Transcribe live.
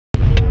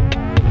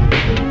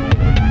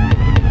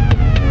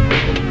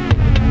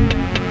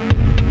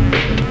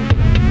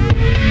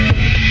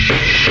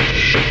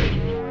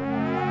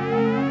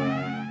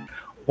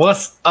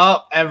What's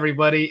up,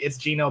 everybody? It's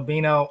Gino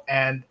Bino,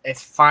 and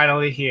it's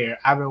finally here.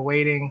 I've been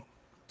waiting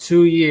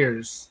 2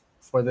 years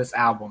for this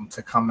album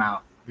to come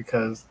out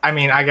because,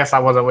 I guess I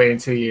wasn't waiting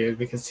 2 years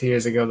because 2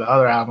 years ago the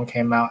other album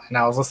came out, and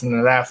I was listening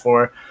to that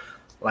for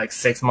like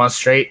 6 months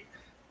straight.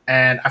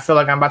 And I feel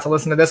like I'm about to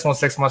listen to this one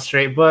 6 months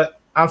straight,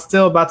 but I'm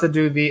still about to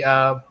do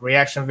the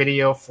reaction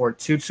video for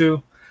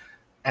Tutu.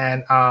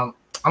 And I'm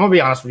gonna be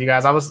honest with you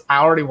guys. I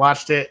already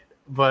watched it,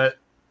 but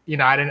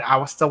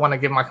I still want to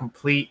give my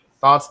complete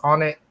thoughts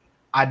on it.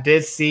 I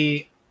did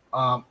see,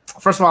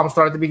 first of all, I'm gonna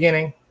start at the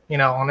beginning.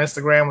 On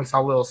Instagram, we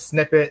saw a little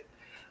snippet.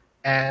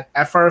 And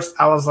at first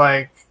I was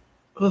like,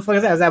 who the fuck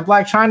is that? Is that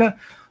Black China?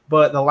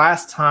 But the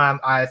last time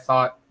I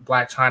thought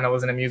Black China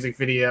was in a music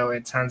video,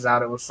 it turns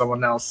out it was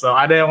someone else. So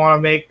I didn't want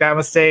to make that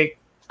mistake.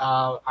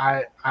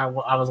 I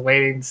was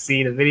waiting to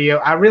see the video.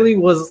 I really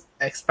was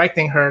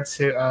expecting her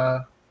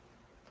to,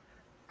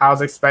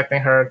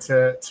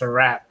 to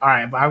rap. All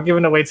right, but I'm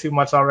giving away too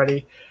much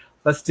already.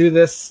 Let's do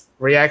this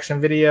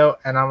reaction video,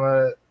 and I'm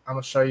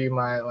gonna show you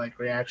my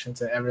reaction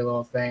to every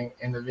little thing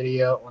in the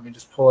video. Let me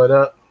just pull it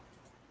up.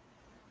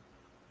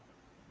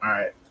 All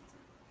right.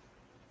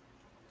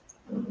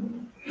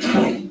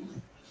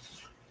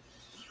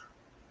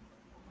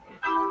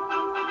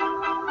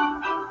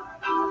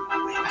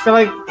 I feel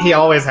like he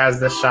always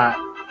has this shot.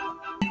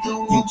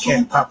 You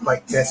can't pop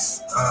like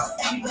this.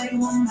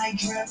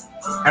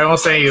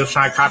 Everyone's saying he was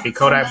trying to copy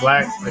Kodak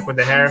Black, with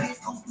the hair.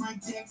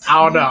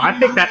 I don't know. I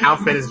think that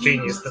outfit is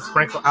genius. The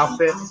sprinkle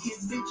outfit.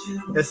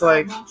 It's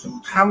like,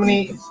 how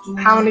many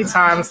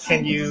times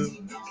can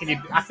you?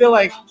 I feel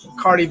like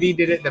Cardi B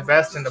did it the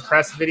best in the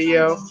press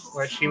video,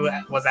 where she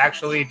was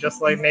actually just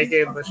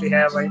naked, but she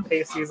had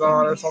pasties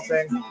on or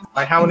something.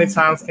 How many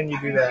times can you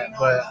do that?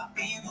 But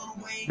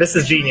this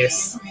is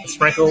genius. The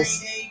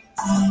sprinkles.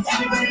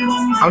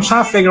 I'm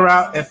trying to figure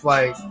out if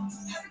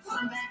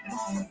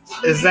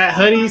is that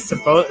hoodie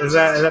supposed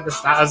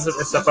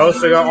it's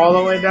supposed to go all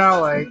the way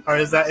down, or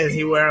is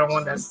he wearing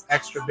one that's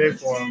extra big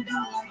for him?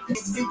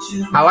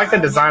 I like the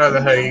design of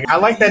the hoodie. I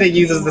like that it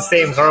uses the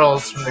same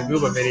girls from the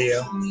Gooba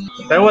video.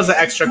 There was an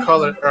extra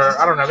color, or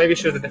I don't know, maybe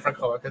she was a different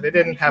color because they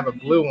didn't have a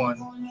blue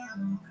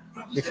one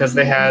because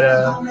they had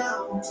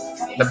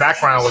the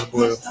background was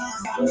blue.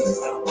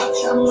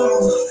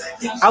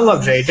 I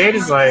love Jade. Jade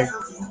is the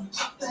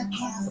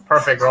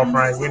perfect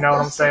girlfriend, you know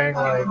what I'm saying?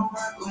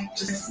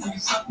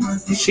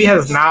 She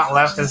has not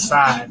left his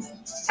side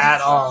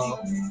at all.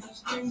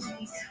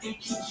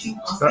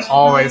 They're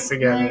always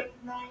together.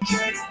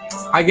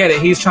 I get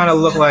it. He's trying to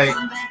look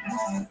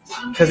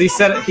because he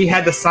said he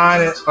had to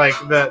sign it,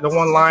 the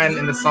one line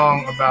in the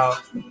song about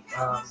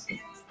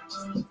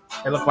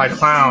they look like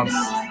clowns.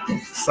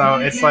 So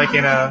it's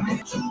in a,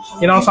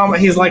 you know what I'm talking about?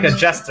 He's like a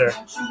jester.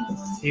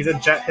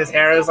 His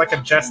hair is like a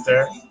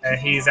jester, and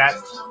he's at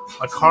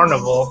a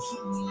carnival.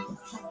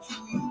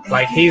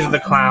 He's the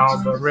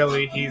clown, but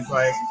really he's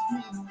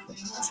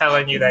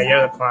telling you that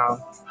you're the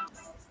clown.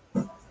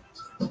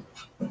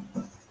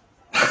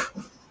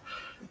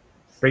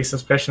 Free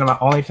subscription to my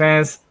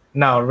OnlyFans?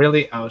 No,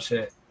 really? Oh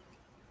shit.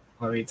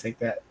 Let me take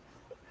that.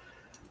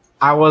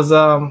 I was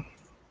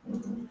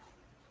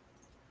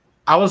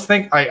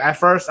thinking, at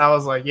first I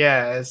was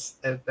yeah,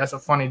 that's a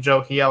funny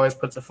joke. He always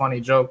puts a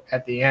funny joke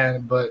at the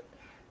end, but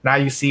now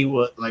you see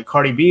what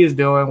Cardi B is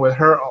doing with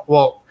her.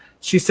 Well,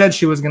 she said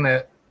she was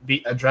gonna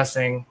be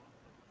addressing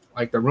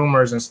the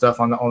rumors and stuff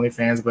on the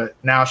OnlyFans, but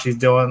now she's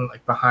doing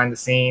behind the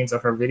scenes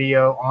of her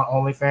video on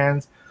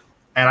OnlyFans.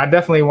 And I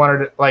definitely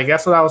wanted to,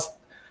 that's what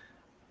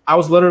I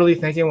was literally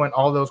thinking when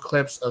all those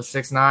clips of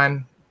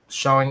 6ix9ine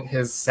showing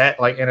his set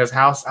in his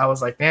house. I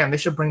was like, damn, they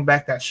should bring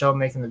back that show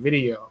making the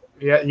video.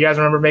 Yeah, you guys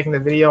remember making the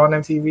video on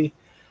MTV?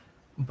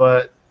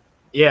 But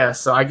yeah,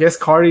 so I guess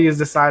Cardi is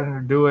deciding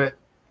to do it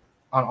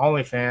on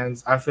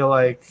OnlyFans. I feel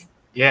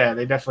yeah,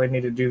 they definitely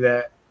need to do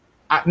that.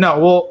 No,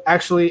 well,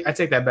 actually, I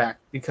take that back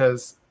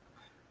because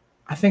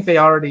I think they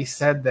already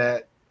said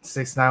that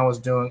 6ix9ine was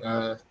doing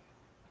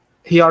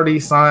he already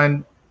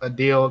signed a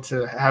deal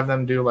to have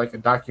them do a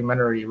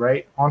documentary,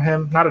 right, on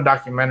him. Not a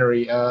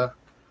documentary, I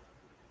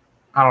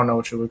don't know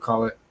what you would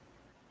call it.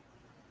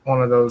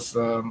 One of those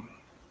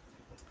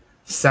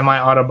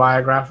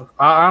semi-autobiographical.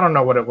 I don't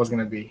know what it was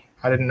going to be.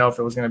 I didn't know if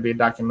it was going to be a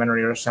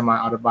documentary or a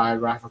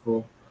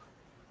semi-autobiographical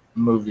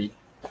movie.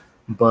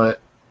 But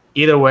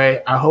either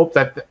way, I hope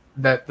that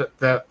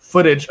the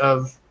footage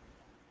of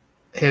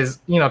his,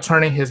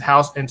 turning his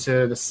house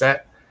into the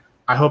set,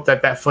 I hope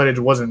that footage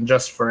wasn't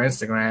just for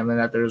Instagram and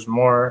that there's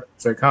more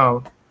to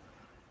come.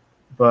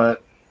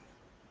 But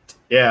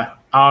yeah,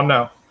 I don't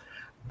know.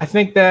 I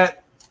think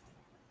that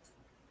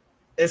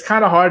it's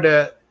kind of hard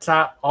to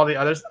top all the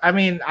others. I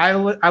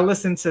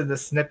listened to the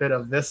snippet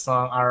of this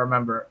song, I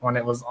remember, when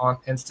it was on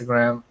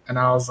Instagram, and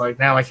I was like,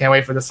 damn, I can't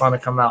wait for this song to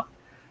come out.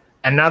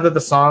 And now that the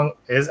song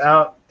is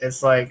out,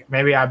 it's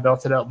maybe I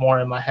built it up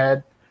more in my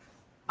head.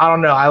 I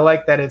don't know. I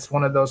like that it's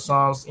one of those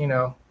songs,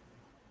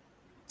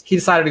 he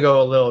decided to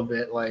go a little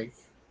bit,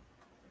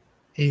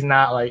 he's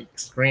not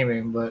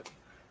screaming, but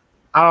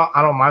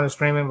I don't mind the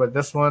screaming, but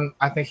this one,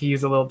 I think he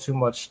used a little too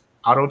much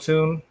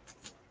auto-tune.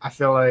 I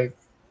feel like,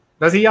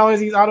 does he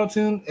always use auto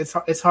tune?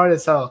 It's hard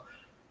to tell.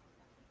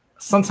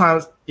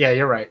 Sometimes, yeah,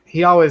 you're right.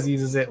 He always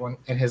uses it when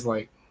in his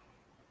like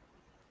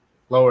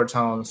lower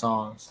tone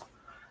songs,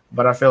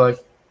 but I feel like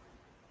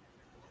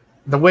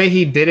the way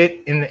he did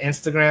it in the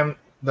Instagram,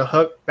 the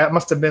hook, that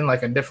must have been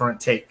like a different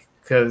take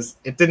because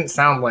it didn't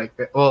sound like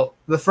that. Well,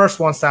 the first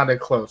one sounded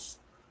close,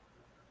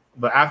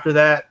 but after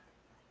that,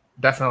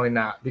 definitely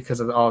not because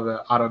of all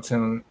the auto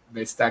tune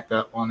they stacked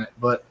up on it.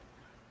 But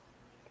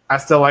I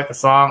still like the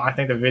song. I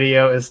think the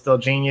video is still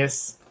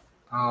genius.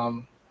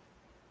 Um,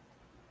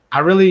 I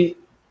really,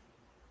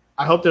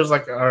 I hope there's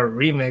like a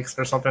remix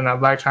or something that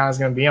Black China's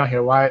gonna be on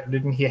here. Why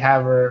didn't he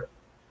have her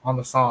on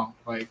the song?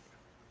 Like,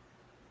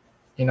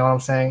 you know what I'm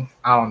saying?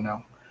 I don't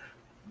know.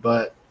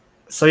 But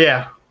so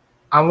yeah,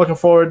 I'm looking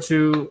forward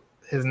to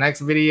his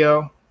next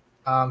video.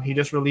 He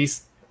just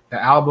released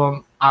the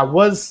album. I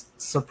was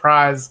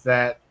surprised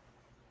that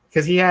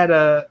because he had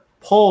a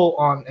poll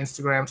on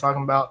Instagram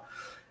talking about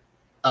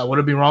would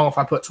it be wrong if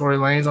I put Tory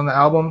Lanez on the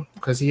album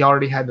because he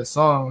already had the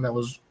song that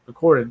was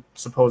recorded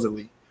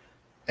supposedly,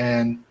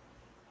 and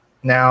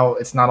now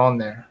it's not on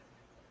there.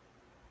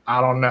 I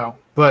don't know,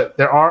 but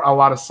there are a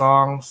lot of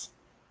songs.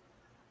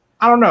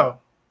 I don't know.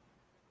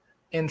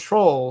 In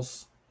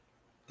Trolls,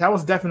 that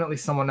was definitely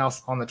someone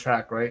else on the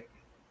track, right?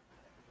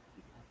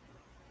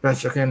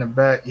 Best in the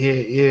back,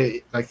 yeah,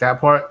 like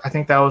that part. I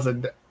think that was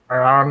or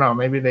I don't know.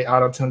 Maybe they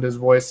auto-tuned his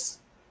voice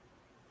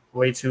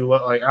way too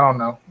low. Like I don't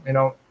know. You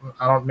know,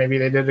 I don't. Maybe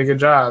they did a good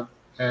job,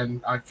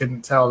 and I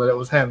couldn't tell that it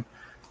was him.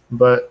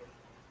 But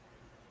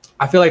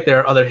I feel like there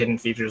are other hidden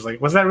features. Like,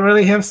 was that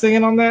really him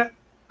singing on that?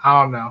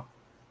 I don't know.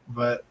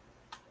 But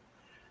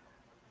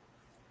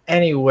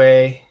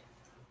anyway,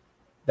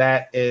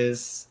 that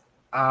is,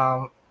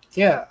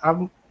 yeah.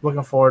 I'm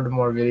looking forward to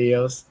more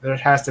videos. There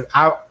has to.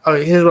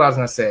 Here's what I was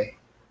gonna say.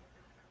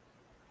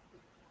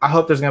 I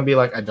hope there's gonna be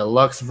like a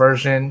deluxe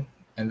version,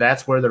 and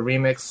that's where the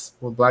remix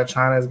with Black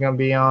China is gonna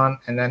be on,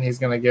 and then he's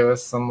gonna give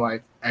us some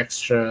like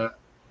extra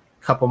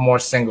couple more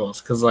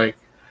singles, because like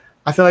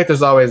I feel like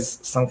there's always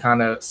some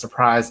kind of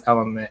surprise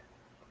element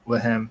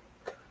with him.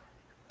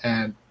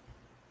 And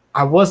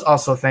I was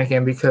also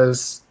thinking,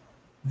 because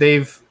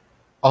they've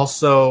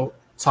also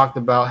talked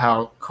about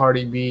how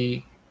Cardi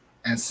B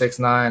and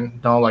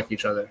 6ix9ine don't like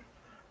each other.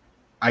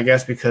 I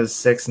guess because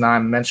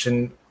 6ix9ine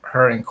mentioned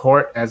her in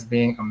court as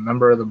being a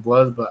member of the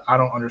Bloods, but I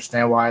don't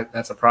understand why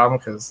that's a problem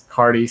because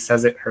Cardi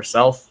says it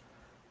herself.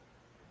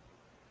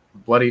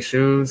 Bloody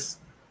shoes,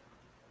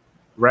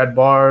 red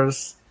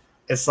bars.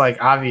 It's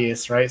like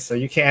obvious, right? So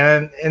you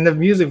can't. In the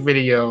music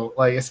video,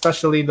 like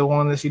especially the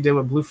one that she did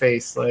with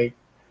Blueface, like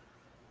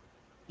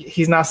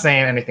he's not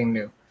saying anything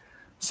new.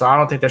 So I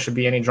don't think there should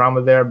be any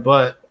drama there.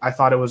 But I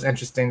thought it was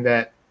interesting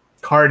that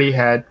Cardi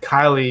had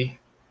Kylie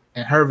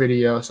in her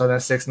video, so then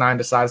 6ix9ine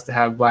decides to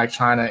have Black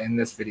China in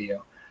this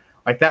video.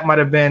 Like that might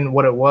have been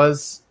what it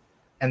was,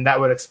 and that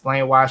would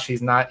explain why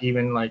she's not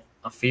even like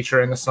a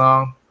feature in the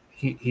song.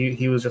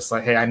 He was just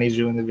like, hey, I need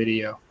you in the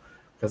video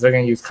because they're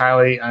gonna use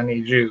Kylie. I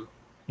need you.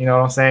 You know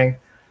what I'm saying?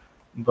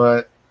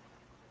 But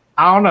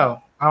I don't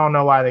know. I don't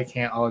know why they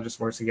can't all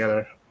just work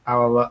together.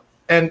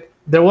 And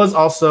there was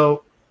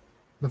also,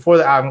 before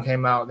the album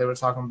came out, they were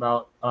talking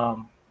about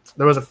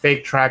there was a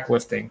fake track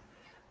listing,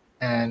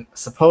 and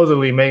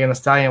supposedly Megan Thee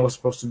Stallion was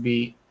supposed to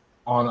be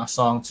on a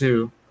song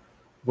too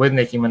with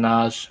Nicki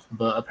Minaj,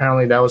 but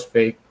apparently that was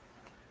fake.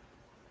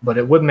 But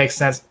it would make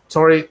sense.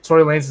 Tory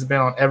Lanez has been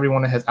on every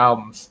one of his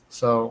albums,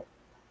 so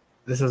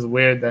this is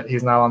weird that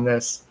he's not on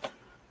this.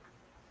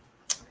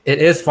 It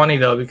is funny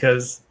though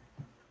because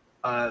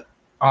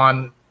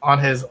on one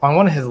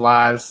of his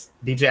lives,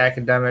 DJ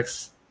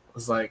Academics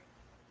was like,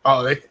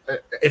 "Oh,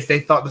 if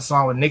they thought the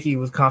song with Nicki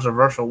was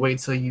controversial, wait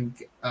till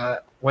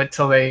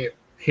they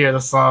hear the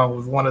song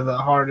was one of the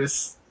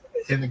hardest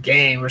in the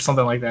game or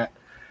something like that."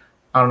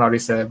 I don't know what he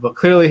said, but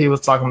clearly he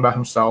was talking about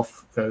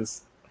himself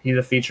because he's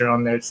a feature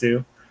on there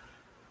too.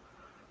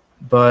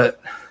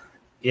 But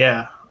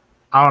yeah,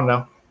 I don't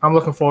know. I'm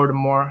looking forward to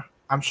more.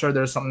 I'm sure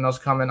there's something else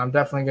coming. I'm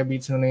definitely going to be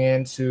tuning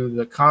in to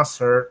the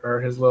concert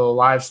or his little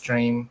live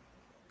stream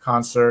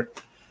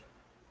concert.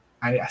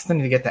 I still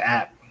need to get the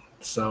app.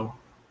 So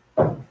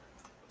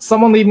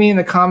someone leave me in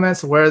the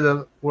comments what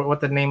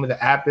the name of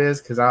the app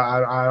is, because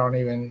I don't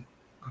even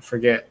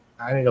forget.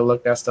 I need to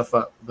look that stuff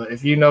up. But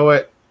if you know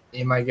it,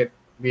 you might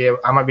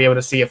I might be able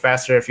to see it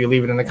faster if you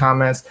leave it in the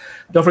comments.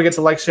 Don't forget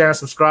to like, share, and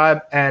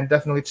subscribe, and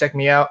definitely check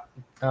me out.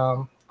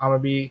 I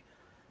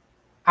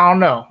don't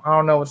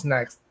know what's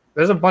next.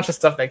 There's a bunch of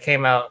stuff that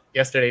came out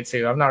yesterday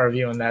too. I'm not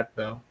reviewing that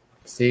though.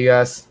 See you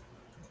guys.